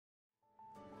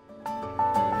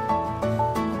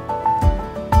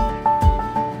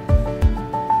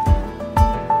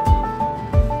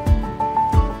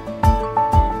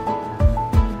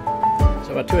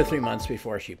or 3 months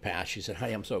before she passed, she said,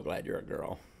 "Honey, I'm so glad you're a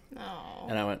girl." Oh.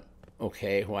 And I went,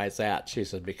 "Okay, why is that?" She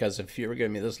said, "Because if you were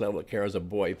giving me this level of care as a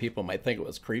boy, people might think it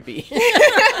was creepy."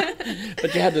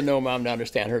 But you had to know Mom to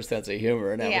understand her sense of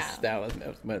humor, and that was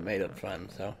what made it fun.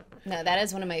 So. No, that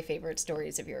is one of my favorite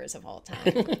stories of yours of all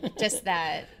time. Just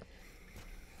that.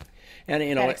 And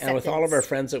and with all of our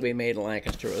friends that we made in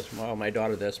Lancaster, it was, well, my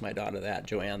daughter this, my daughter that,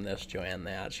 Joanne this, Joanne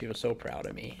that. She was so proud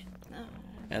of me,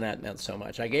 and that meant so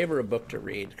much. I gave her a book to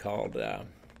read called, oh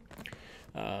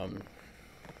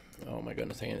my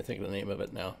goodness, I can't think of the name of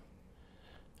it now.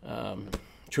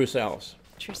 True Selves.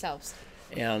 True Selves.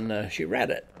 And she read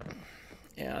it,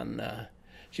 and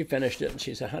she finished it, and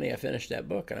she said, "Honey, I finished that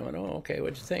book." And I went, "Oh, okay,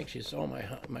 what'd you think?" She said, "Oh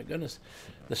my goodness,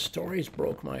 the stories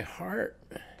broke my heart."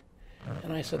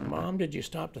 And I said, "Mom, did you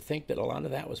stop to think that a lot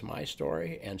of that was my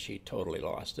story?" And she totally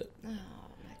lost it. Oh,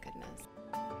 my goodness.